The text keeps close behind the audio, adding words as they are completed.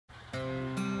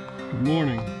Good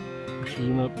morning. This is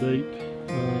an update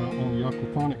on the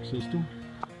aquaponics system.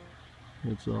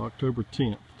 It's October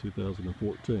 10th,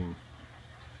 2014.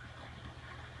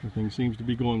 Everything seems to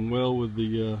be going well with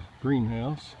the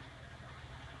greenhouse.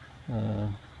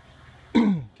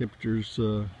 Temperatures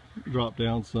dropped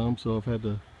down some, so I've had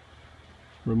to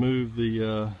remove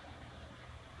the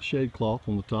shade cloth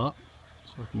on the top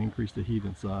so I can increase the heat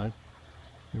inside.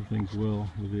 Everything's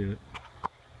well with it.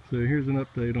 So here's an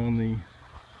update on the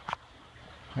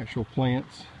actual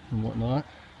plants and whatnot.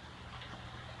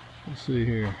 Let's see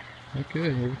here. Okay,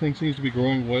 everything seems to be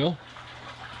growing well.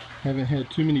 Haven't had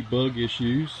too many bug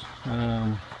issues.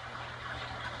 Any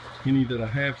that I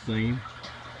have seen,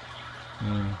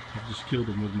 I've just killed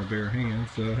them with my bare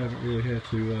hands, so I haven't really had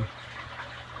to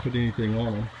put anything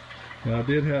on them. Now, I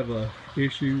did have a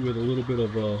issue with a little bit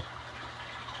of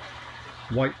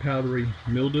white powdery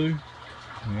mildew.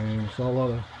 And I saw a lot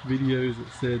of videos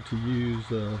that said to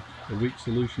use a weak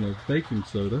solution of baking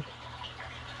soda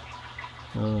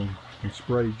and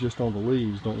spray just on the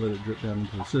leaves. Don't let it drip down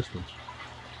into the system.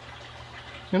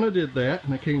 And I did that,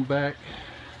 and I came back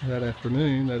that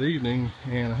afternoon, that evening,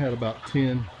 and I had about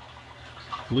 10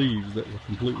 leaves that were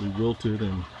completely wilted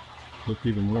and looked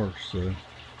even worse. So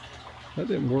that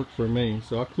didn't work for me.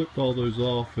 So I clipped all those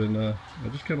off, and I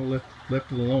just kind of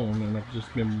left it alone, and I've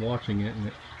just been watching it, and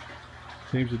it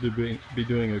seems to be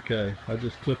doing okay. I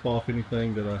just clip off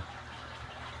anything that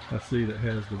I see that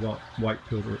has the white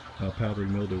powdery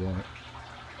mildew on it.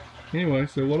 Anyway,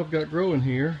 so what I've got growing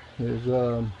here is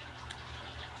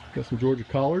got some Georgia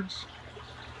collards,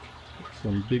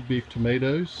 some big beef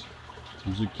tomatoes,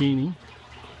 some zucchini,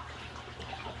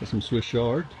 got some Swiss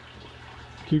chard,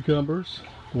 cucumbers,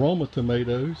 Roma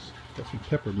tomatoes, got some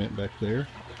peppermint back there.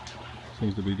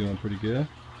 Seems to be doing pretty good.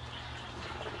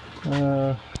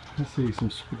 Let's see, some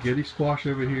spaghetti squash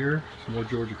over here, some more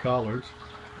Georgia collards.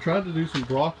 Tried to do some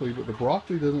broccoli, but the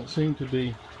broccoli doesn't seem to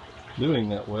be doing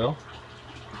that well.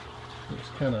 It's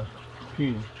kind of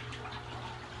puny.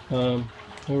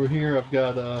 Over here I've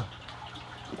got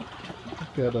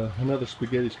another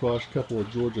spaghetti squash, a couple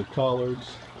of Georgia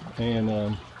collards, and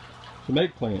some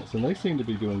eggplants, and they seem to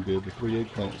be doing good. The 3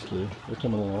 eggplants do. They're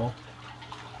coming along.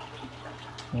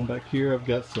 And back here I've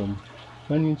got some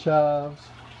onion chives,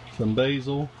 some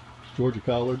basil, Georgia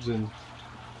collards, and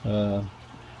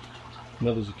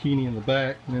another zucchini in the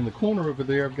back. And in the corner over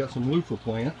there I've got some loofah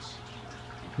plants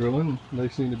growing. They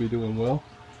seem to be doing well.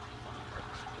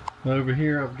 Over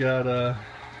here I've got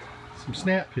some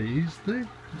snap peas. They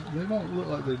don't look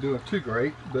like they're doing too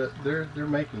great, but they're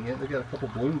making it. They got a couple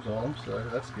blooms on them, so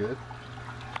that's good.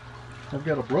 I've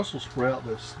got a Brussels sprout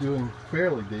that's doing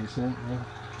fairly decent.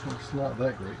 It's not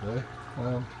that great though.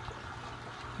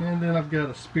 And then I've got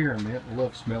a spearmint. I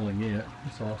love smelling it.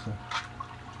 It's awesome.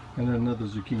 And then another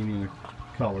zucchini and a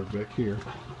collard back here.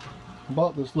 I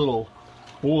bought this little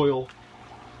oil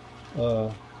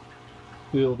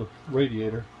filled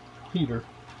radiator heater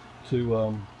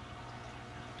to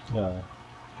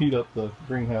heat up the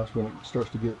greenhouse when it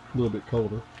starts to get a little bit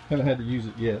colder. Haven't had to use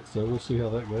it yet, so we'll see how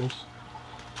that goes.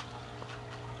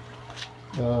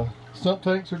 Sump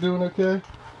tanks are doing okay.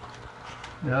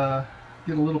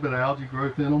 Getting a little bit of algae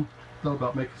growth in them. Thought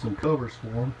about making some covers for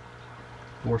them,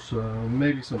 or some,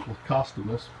 maybe some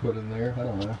costumus put in there. I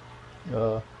don't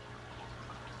know.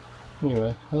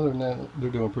 Anyway, other than that,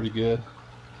 they're doing pretty good.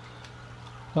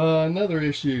 Another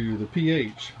issue, the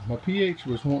pH. My pH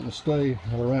was wanting to stay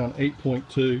at around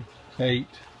 8.2, 8.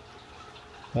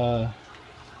 And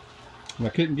I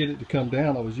couldn't get it to come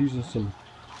down. I was using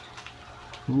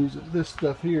this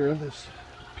stuff here, this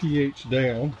pH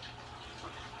down,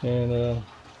 and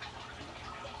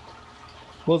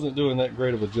wasn't doing that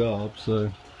great of a job.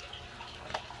 So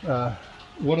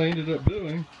what I ended up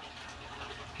doing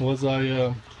was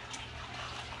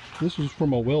this was from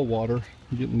my well water,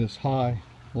 getting this high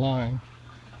line,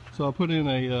 so I put in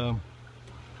a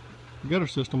gutter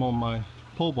system on my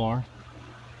pole barn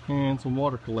and some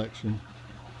water collection,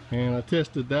 and I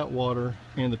tested that water,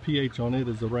 and the pH on it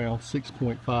is around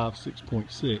 6.5,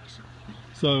 6.6.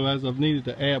 So as I've needed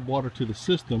to add water to the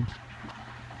system,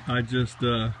 I just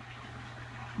put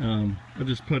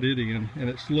it in, and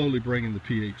it's slowly bringing the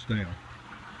pH down.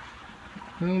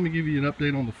 Now let me give you an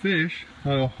update on the fish.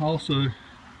 I also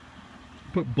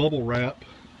put bubble wrap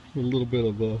with a little bit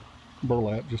of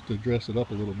burlap just to dress it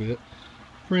up a little bit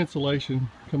for insulation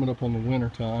coming up on the winter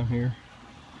time here.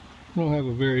 We don't have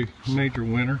a very major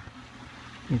winter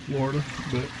in Florida,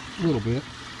 but a little bit.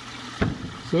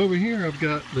 So over here I've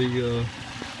got the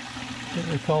what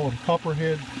they call them,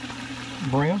 copperhead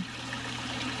brim.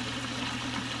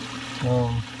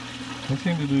 They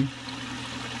seem to do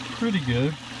pretty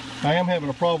good. I am having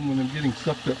a problem with them getting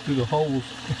sucked up through the holes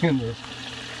in the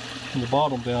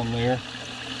bottom down there.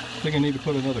 I think I need to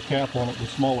put another cap on it with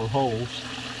smaller holes.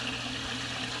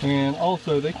 And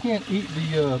also, they can't eat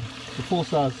the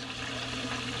full-size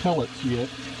pellets yet.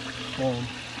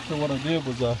 So what I did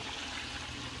was I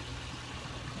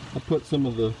put some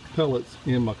of the pellets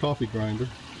in my coffee grinder,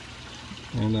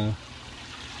 and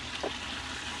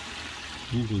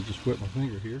usually just wet my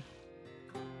finger here.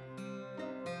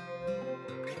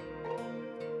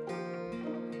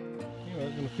 Anyway, I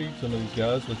was going to feed some of these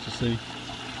guys. Let's just see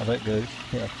how that goes.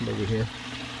 Yeah, come over here.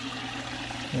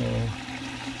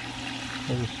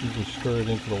 I'll just usually stir it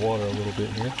into the water a little bit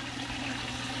here.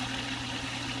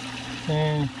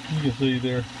 And you can see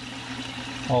they're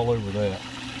all over that.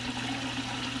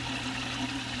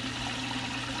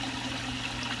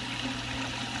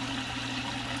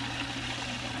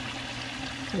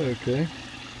 Okay,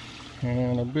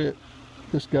 and I bet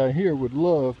this guy here would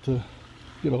love to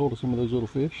get a hold of some of those little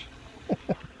fish.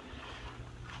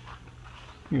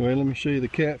 Anyway, let me show you the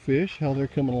catfish, how they're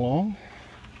coming along.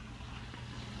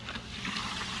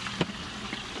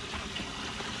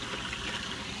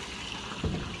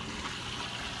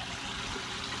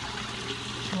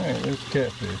 Alright, there's the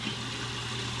catfish.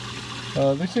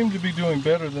 They seem to be doing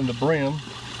better than the brim.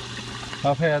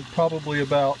 I've had probably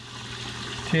about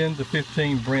 10 to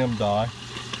 15 brim die.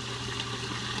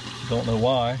 Don't know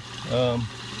why. I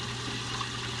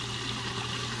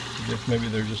guess maybe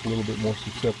they're just a little bit more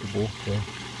susceptible to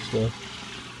stuff.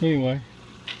 Anyway,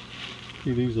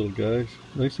 see these little guys.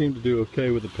 They seem to do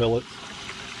okay with the pellets.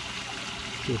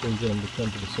 See if we can get them to come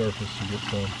to the surface and get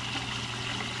some.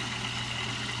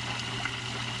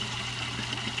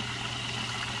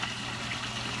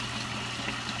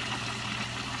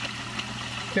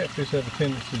 Catfish have a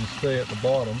tendency to stay at the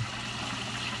bottom,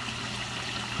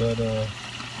 but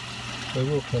they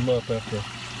will come up after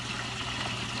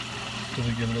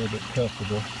they get a little bit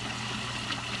comfortable.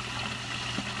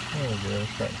 There we go, they're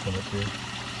starting to come up here.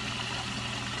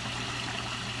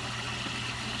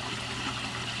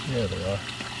 Yeah, they are.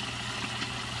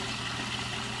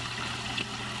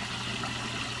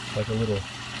 Like a little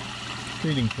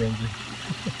feeding frenzy.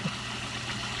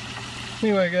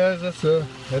 Anyway, guys,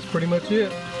 that's pretty much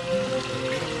it.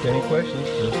 If any questions,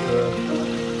 just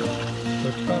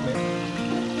put a comment.